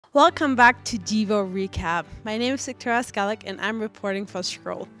Welcome back to Devo Recap. My name is Victoria Skalec and I'm reporting for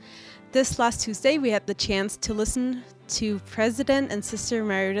Scroll. This last Tuesday we had the chance to listen to President and Sister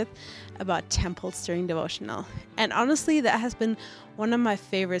Meredith about temples during Devotional. And honestly, that has been one of my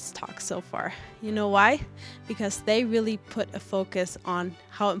favorite talks so far. You know why? Because they really put a focus on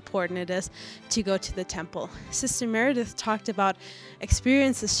how important it is to go to the temple. Sister Meredith talked about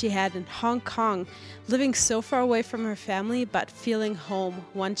experiences she had in Hong Kong, living so far away from her family but feeling home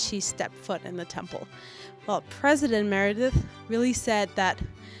once she stepped foot in the temple. Well, President Meredith really said that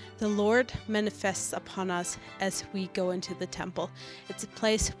the Lord manifests upon us as we go into the temple. It's a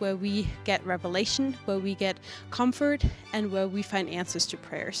place where we get revelation, where we get comfort, and where we find answers to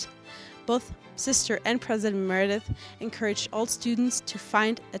prayers. Both Sister and President Meredith encouraged all students to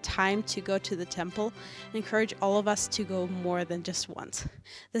find a time to go to the temple and encourage all of us to go more than just once.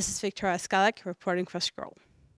 This is Victoria Skalec reporting for Scroll.